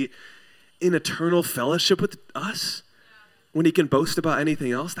to be in eternal fellowship with us when he can boast about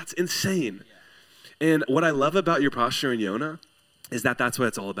anything else. That's insane. And what I love about your posture in Yona is that that's what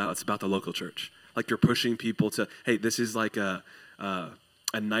it's all about. It's about the local church. Like you're pushing people to, hey, this is like a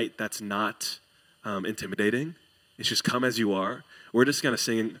night that's not intimidating. It's just come as you are. We're just going to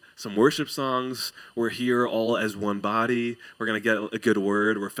sing some worship songs. We're here all as one body. We're going to get a good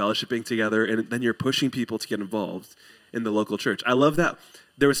word. We're fellowshipping together. And then you're pushing people to get involved in the local church. I love that.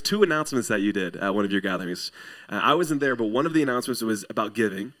 There was 2 announcements that you did at one of your gatherings. I wasn't there, but one of the announcements was about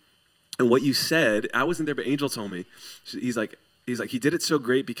giving. And what you said, I wasn't there, but Angel told me. He's like, he did it so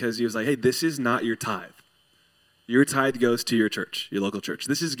great because he was like, hey, this is not your tithe. Your tithe goes to your church, your local church.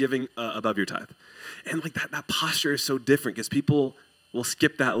 This is giving above your tithe. And like that posture is so different because people will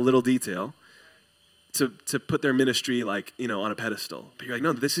skip that little detail to put their ministry like, on a pedestal. But you're like,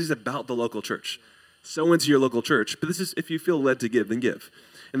 no, this is about the local church. Sow into your local church. But this is, if you feel led to give, then give.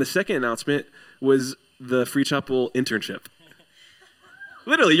 And the second announcement was the Free Chapel internship.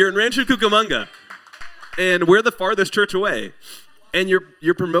 Literally, you're in Rancho Cucamonga. And we're the farthest church away. And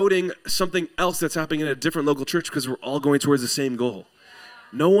you're promoting something else that's happening in a different local church because we're all going towards the same goal.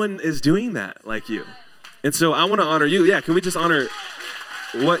 No one is doing that like you. And so I want to honor you. Yeah, can we just honor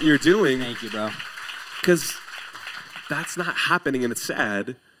what you're doing? Thank you, bro. Because that's not happening and it's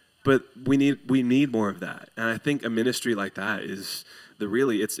sad, but we need more of that. And I think a ministry like that is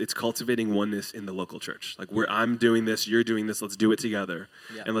it's cultivating oneness in the local church. Like where I'm doing this, you're doing this, let's do it together.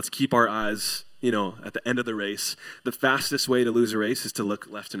 Yeah. And let's keep our eyes at the end of the race. The fastest way to lose a race is to look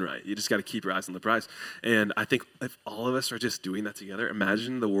left and right. You just got to keep your eyes on the prize. And I think if all of us are just doing that together,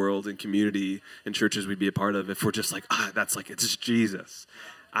 imagine the world and community and churches we'd be a part of if we're just like, it's just Jesus.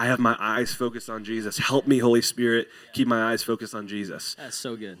 I have my eyes focused on Jesus. Help me, Holy Spirit, keep my eyes focused on Jesus. That's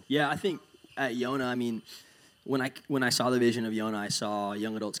so good. Yeah, I think at Yona, when I saw the vision of Yona, I saw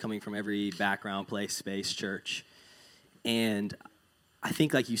young adults coming from every background, place, space, church. And I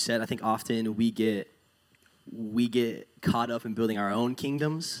think, like you said, often we get caught up in building our own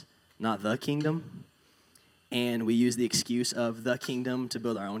kingdoms, not the kingdom. And we use the excuse of the kingdom to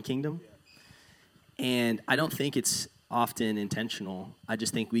build our own kingdom. And I don't think it's often intentional. I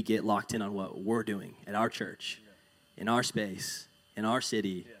just think we get locked in on what we're doing at our church, in our space, in our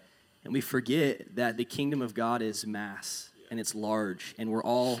city. And we forget that the kingdom of God is mass and it's large. And we're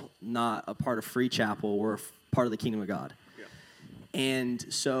all not a part of Free Chapel. We're part of the kingdom of God. And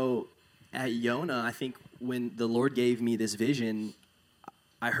so at Yona, I think when the Lord gave me this vision,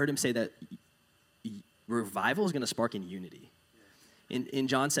 I heard him say that revival is going to spark in unity. In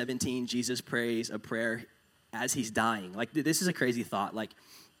John 17, Jesus prays a prayer as he's dying. Like, this is a crazy thought. Like,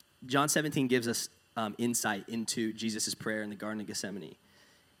 John 17 gives us insight into Jesus' prayer in the Garden of Gethsemane.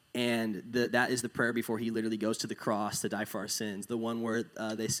 And that is the prayer before he literally goes to the cross to die for our sins. The one where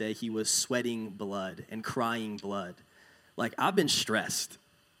they say he was sweating blood and crying blood. Like, I've been stressed.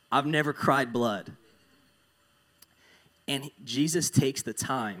 I've never cried blood. And Jesus takes the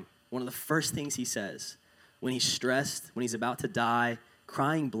time. One of the first things he says when he's stressed, when he's about to die,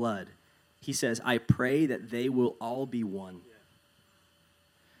 crying blood, he says, I pray that they will all be one.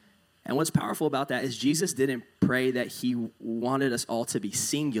 And what's powerful about that is Jesus didn't pray that he wanted us all to be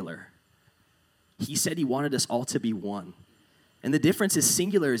singular. He said he wanted us all to be one. And the difference is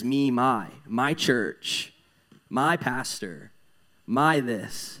singular is me, my church, my pastor, my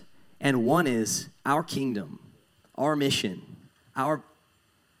this. And one is our kingdom, our mission,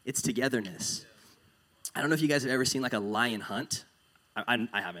 it's togetherness. I don't know if you guys have ever seen like a lion hunt. I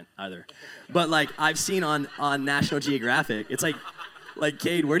haven't either. But like I've seen on National Geographic, it's like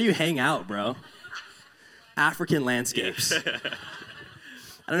Cade, where do you hang out, bro? African landscapes. I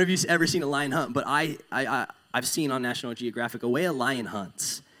don't know if you've ever seen a lion hunt, but I've seen on National Geographic, a way a lion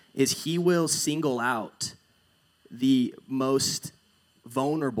hunts is he will single out the most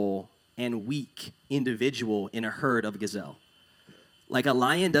vulnerable and weak individual in a herd of gazelle. Like a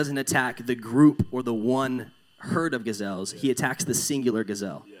lion doesn't attack the group or the one herd of gazelles, he attacks the singular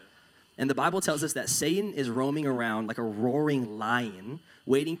gazelle. Yeah. And the Bible tells us that Satan is roaming around like a roaring lion,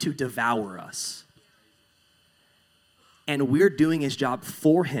 waiting to devour us. And we're doing his job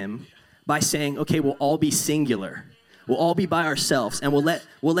for him by saying, okay, we'll all be singular. We'll all be by ourselves, and we'll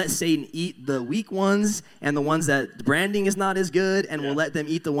let Satan eat the weak ones and the ones that the branding is not as good, and we'll let them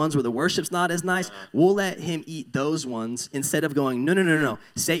eat the ones where the worship's not as nice. We'll let him eat those ones instead of going, no,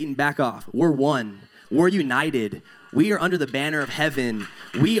 Satan, back off. We're one. We're united. We are under the banner of heaven.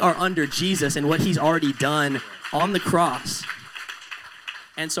 We are under Jesus and what he's already done on the cross.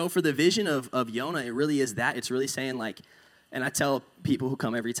 And so for the vision of Yona, it really is that. It's really saying like, and I tell people who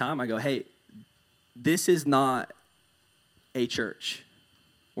come every time, I go, hey, this is not a church.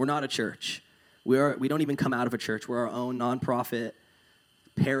 We're not a church. We don't even come out of a church. We're our own nonprofit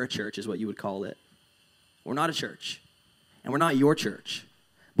parachurch is what you would call it. We're not a church. And we're not your church.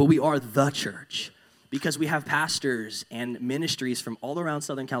 But we are the church. Because we have pastors and ministries from all around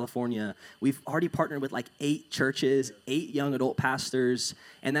Southern California. We've already partnered with like 8 churches, 8 young adult pastors,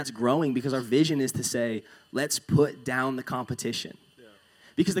 and that's growing because our vision is to say, let's put down the competition. Yeah.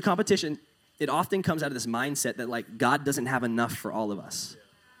 Because the competition, it often comes out of this mindset that like God doesn't have enough for all of us. Yeah.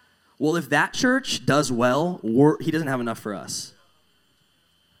 Well, if that church does well, he doesn't have enough for us.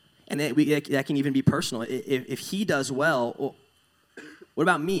 And that can even be personal. If he does well, what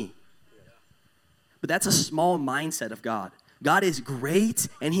about me? But that's a small mindset of God. God is great,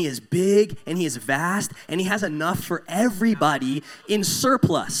 and he is big, and he is vast, and he has enough for everybody in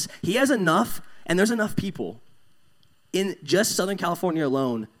surplus. He has enough, and there's enough people in just Southern California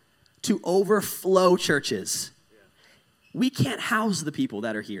alone to overflow churches. We can't house the people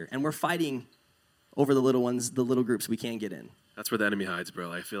that are here, and we're fighting over the little ones, the little groups we can't get in. That's where the enemy hides,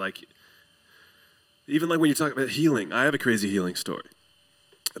 bro. I feel like, even like when you talk about healing, I have a crazy healing story.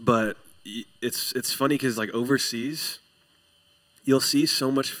 But it's funny because like overseas, you'll see so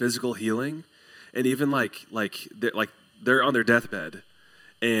much physical healing, and even like they're on their deathbed,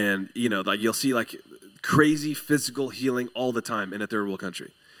 and you know like you'll see like crazy physical healing all the time in a third world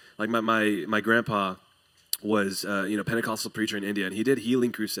country. Like my grandpa was Pentecostal preacher in India, and he did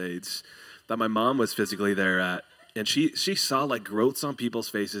healing crusades that my mom was physically there at, and she saw like growths on people's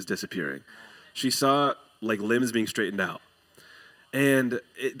faces disappearing. She saw like limbs being straightened out. And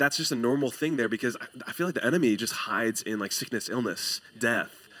that's just a normal thing there because I feel like the enemy just hides in like sickness, illness,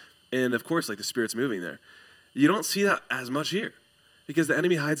 death. And of course, like the Spirit's moving there. You don't see that as much here because the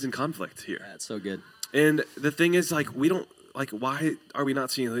enemy hides in conflict here. That's so good. And the thing is like, we don't, like, why are we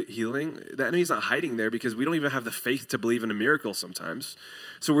not seeing healing? The enemy's not hiding there because we don't even have the faith to believe in a miracle sometimes.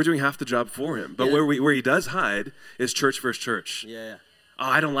 So we're doing half the job for him. But where he does hide is church versus church. Yeah. Oh,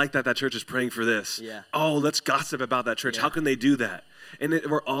 I don't like that church is praying for this. Yeah. Oh, let's gossip about that church. Yeah. How can they do that? And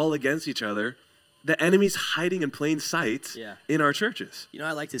we're all against each other. The enemy's hiding in plain sight in our churches. You know,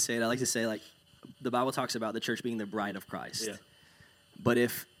 I like to say like the Bible talks about the church being the bride of Christ. Yeah. But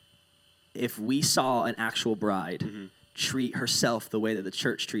if we saw an actual bride treat herself the way that the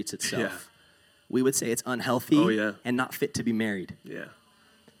church treats itself, we would say it's unhealthy and not fit to be married. Yeah.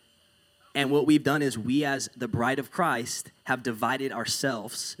 And what we've done is we, as the bride of Christ, have divided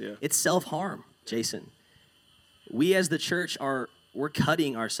ourselves. Yeah. It's self-harm, Jason. We as the church we're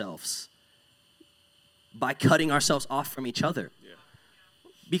cutting ourselves by cutting ourselves off from each other. Yeah.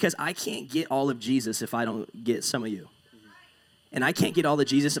 Because I can't get all of Jesus if I don't get some of you. Mm-hmm. And I can't get all of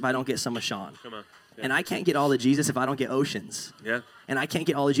Jesus if I don't get some of Sean. Come on. Yeah. And I can't get all of Jesus if I don't get Oceans. Yeah. And I can't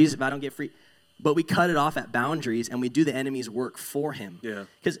get all of Jesus if I don't get Free. But we cut it off at boundaries, and we do the enemy's work for him. Yeah.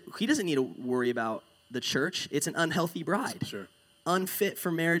 Because he doesn't need to worry about the church. It's an unhealthy bride. Sure. Unfit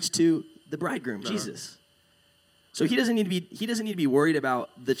for marriage to the bridegroom, Jesus. So he doesn't need to be worried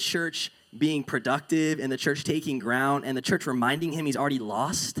about the church being productive and the church taking ground and the church reminding him he's already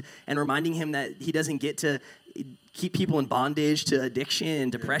lost and reminding him that he doesn't get to keep people in bondage to addiction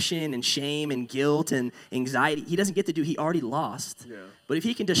and depression and shame and guilt and anxiety. He doesn't get to do, he already lost. Yeah. But if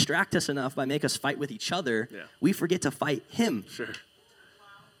he can distract us enough by make us fight with each other, we forget to fight him. Sure.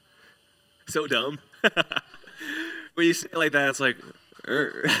 So dumb. When you say it like that, it's like,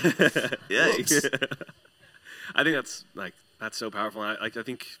 yeah. I think that's so powerful. I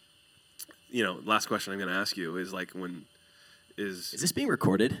think, last question I'm going to ask you is like, is this being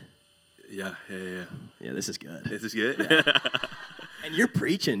recorded? Yeah. Yeah, this is good. This is good? Yeah. And you're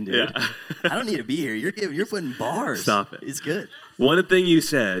preaching, dude. Yeah. I don't need to be here. You're putting bars. Stop it. It's good. One thing you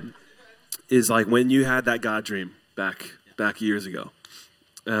said is like when you had that God dream back years ago,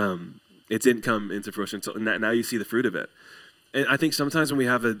 it didn't come into fruition until now you see the fruit of it. And I think sometimes when we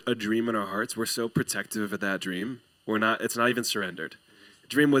have a dream in our hearts, we're so protective of that dream. It's not even surrendered. The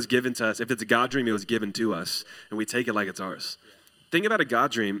dream was given to us. If it's a God dream, it was given to us, and we take it like it's ours. Think about a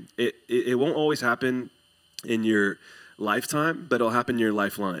God dream. It won't always happen in your lifetime, but it'll happen in your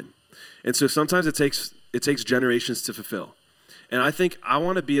lifeline. And so sometimes it takes generations to fulfill. And I think I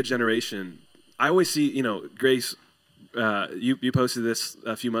want to be a generation. I always see, Grace, you posted this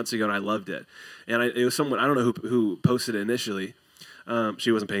a few months ago, and I loved it. And it was someone, I don't know who posted it initially.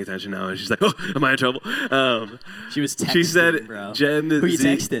 She wasn't paying attention now, and she's like, "Oh, am I in trouble?" She was texting, she said, bro. Gen Who you Z,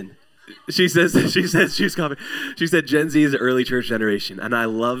 texting? She said she was copying. She said Gen Z is the early church generation, and I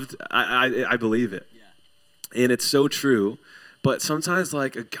believe it, and it's so true. But sometimes,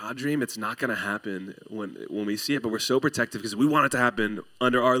 like a God dream, it's not going to happen when we see it. But we're so protective because we want it to happen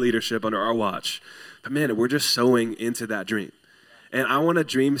under our leadership, under our watch. But man, we're just sowing into that dream, and I want a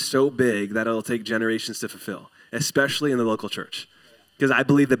dream so big that it'll take generations to fulfill, especially in the local church, because I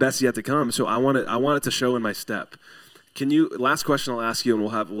believe the best is yet to come. So I want it to show in my step. Last question I'll ask you, and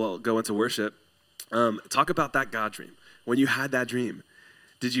we'll go into worship. Talk about that God dream. When you had that dream,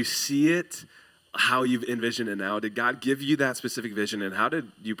 did you see it how you've envisioned it now? Did God give you that specific vision, and how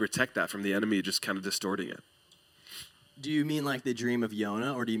did you protect that from the enemy just kind of distorting it? Do you mean like the dream of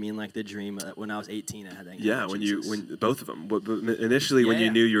Yonah, or do you mean like the dream when I was 18 I had that? Yeah, when both of them. Initially, when you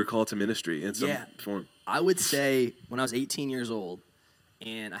knew you were called to ministry in some form. I would say when I was 18 years old,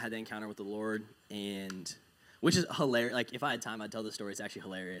 and I had that encounter with the Lord, and which is hilarious. Like, if I had time, I'd tell the story. It's actually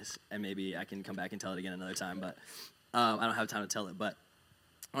hilarious, and maybe I can come back and tell it again another time, but I don't have time to tell it. But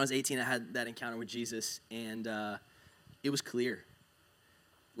when I was 18, I had that encounter with Jesus, and it was clear.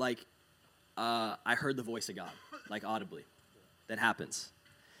 Like, I heard the voice of God, like audibly. That happens.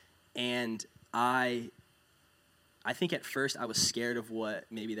 And I think at first I was scared of what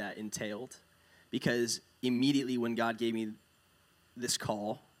maybe that entailed, because immediately when God gave me this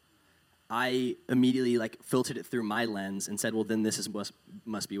call, I immediately filtered it through my lens and said, well, then this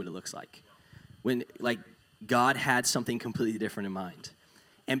must be what it looks like. When God had something completely different in mind.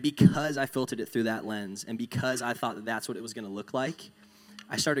 And because I filtered it through that lens, and because I thought that's what it was going to look like,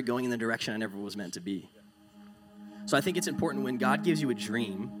 I started going in the direction I never was meant to be. So I think it's important when God gives you a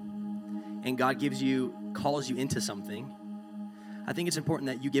dream and God calls you into something, I think it's important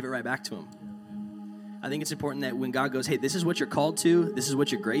that you give it right back to him. I think it's important that when God goes, hey, this is what you're called to, this is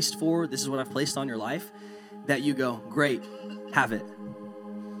what you're graced for, this is what I've placed on your life, that you go, great, have it.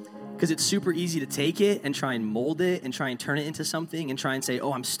 Because it's super easy to take it and try and mold it and try and turn it into something and try and say,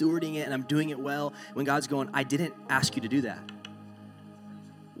 oh, I'm stewarding it and I'm doing it well, when God's going, I didn't ask you to do that.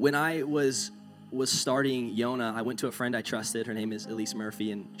 When I was starting Yonah, I went to a friend I trusted. Her name is Elise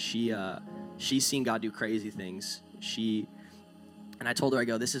Murphy, and she's seen God do crazy things. And I told her, I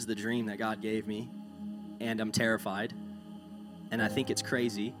go, this is the dream that God gave me, and I'm terrified, and I think it's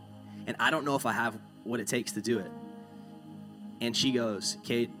crazy, and I don't know if I have what it takes to do it. And she goes,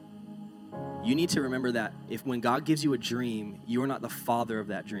 Kate, you need to remember that when God gives you a dream, you are not the father of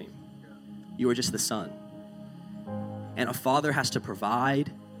that dream. You are just the son. And a father has to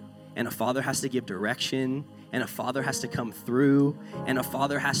provide, and a father has to give direction, and a father has to come through, and a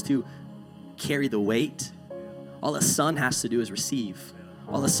father has to carry the weight. All a son has to do is receive.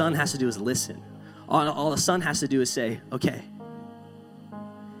 All a son has to do is listen. All a son has to do is say, okay.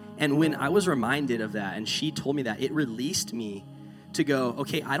 And when I was reminded of that, and she told me that, it released me to go,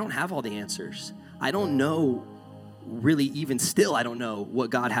 okay, I don't have all the answers. I don't know, really even still, I don't know what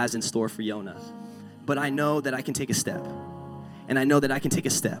God has in store for Yonah. But I know that I can take a step. And I know that I can take a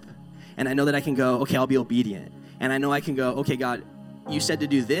step. And I know that I can go, okay, I'll be obedient. And I know I can go, okay, God, you said to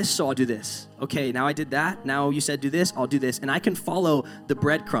do this, so I'll do this. Okay, now I did that. Now you said do this, I'll do this. And I can follow the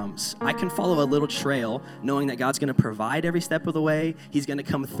breadcrumbs. I can follow a little trail, knowing that God's going to provide every step of the way. He's going to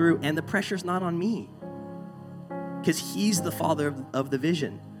come through, and the pressure's not on me, because he's the father of the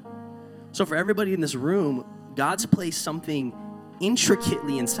vision. So for everybody in this room, God's placed something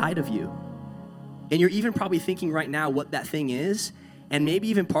intricately inside of you. And you're even probably thinking right now what that thing is. And maybe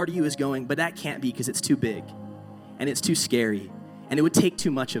even part of you is going, but that can't be because it's too big and it's too scary and it would take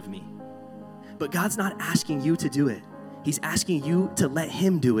too much of me. But God's not asking you to do it. He's asking you to let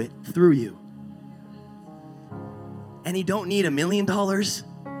him do it through you. And you don't need $1 million.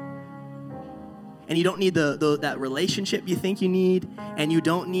 And you don't need that relationship you think you need. And you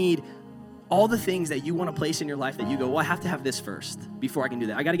don't need all the things that you want to place in your life that you go, well, I have to have this first before I can do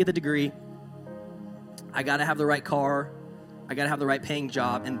that. I got to get the degree. I got to have the right car. I got to have the right paying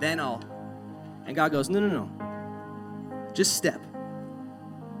job. And then and God goes, no. Just step.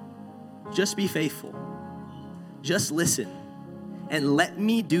 Just be faithful. Just listen. And let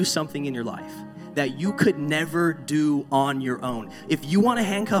me do something in your life that you could never do on your own. If you want to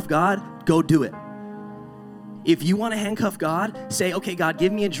handcuff God, go do it. If you want to handcuff God, say, okay, God,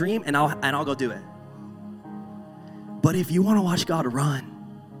 give me a dream, and I'll go do it. But if you want to watch God run,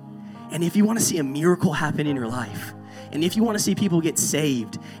 and if you want to see a miracle happen in your life, and if you want to see people get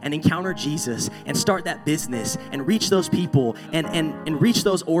saved and encounter Jesus and start that business and reach those people and reach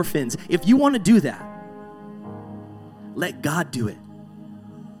those orphans, if you want to do that, let God do it.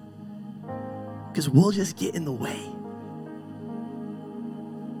 Because we'll just get in the way.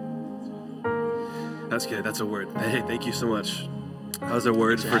 That's good. That's a word. Hey, thank you so much. That was a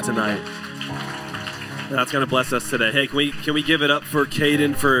word for tonight. That's going to bless us today. Hey, can we give it up for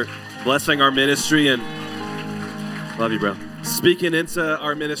Caden for blessing our ministry? And love you, bro. Speaking into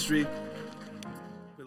our ministry.